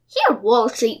Wall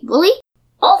Street Willie.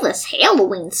 All this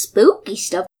Halloween spooky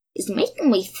stuff is making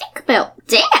me think about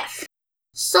death.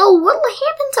 So what'll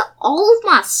happen to all of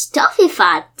my stuff if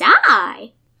I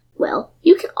die? Well,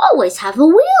 you can always have a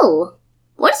will.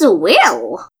 What is a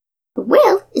will? A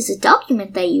will is a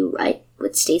document that you write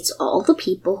which states all the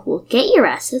people who will get your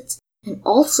assets and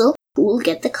also who will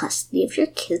get the custody of your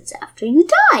kids after you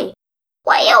die.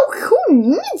 Well, who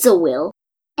needs a will?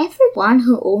 Everyone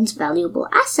who owns valuable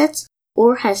assets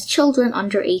or has children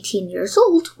under 18 years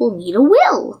old will need a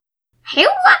will. How do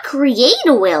I create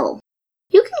a will?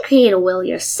 You can create a will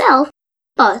yourself,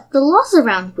 but the laws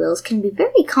around wills can be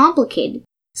very complicated,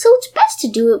 so it's best to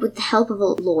do it with the help of a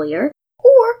lawyer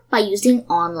or by using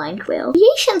online will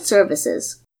creation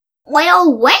services.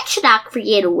 Well, when should I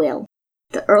create a will?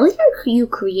 The earlier you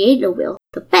create a will,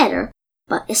 the better,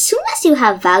 but as soon as you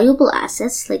have valuable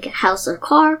assets like a house or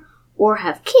car, or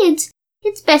have kids,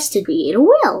 it's best to create a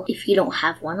will if you don't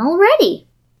have one already.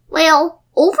 Well,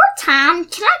 over time,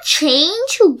 can I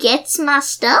change who gets my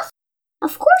stuff?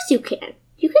 Of course you can.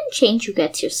 You can change who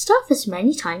gets your stuff as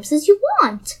many times as you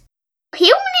want. How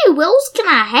many wills can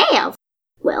I have?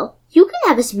 Well, you can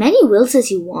have as many wills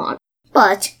as you want,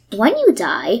 but when you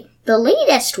die, the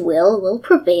latest will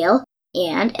prevail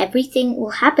and everything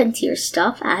will happen to your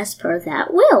stuff as per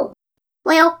that will.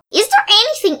 Well, is there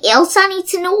anything else I need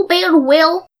to know about a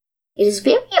will? It is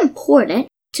very important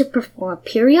to perform a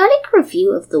periodic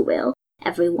review of the will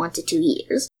every 1 to 2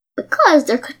 years because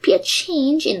there could be a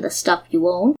change in the stuff you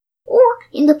own or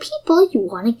in the people you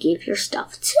want to give your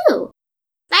stuff to.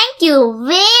 Thank you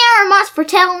very much for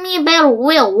telling me about a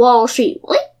will, Wall Street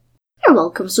Willie. You're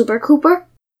welcome, Super Cooper.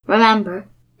 Remember,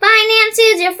 finance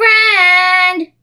is your friend.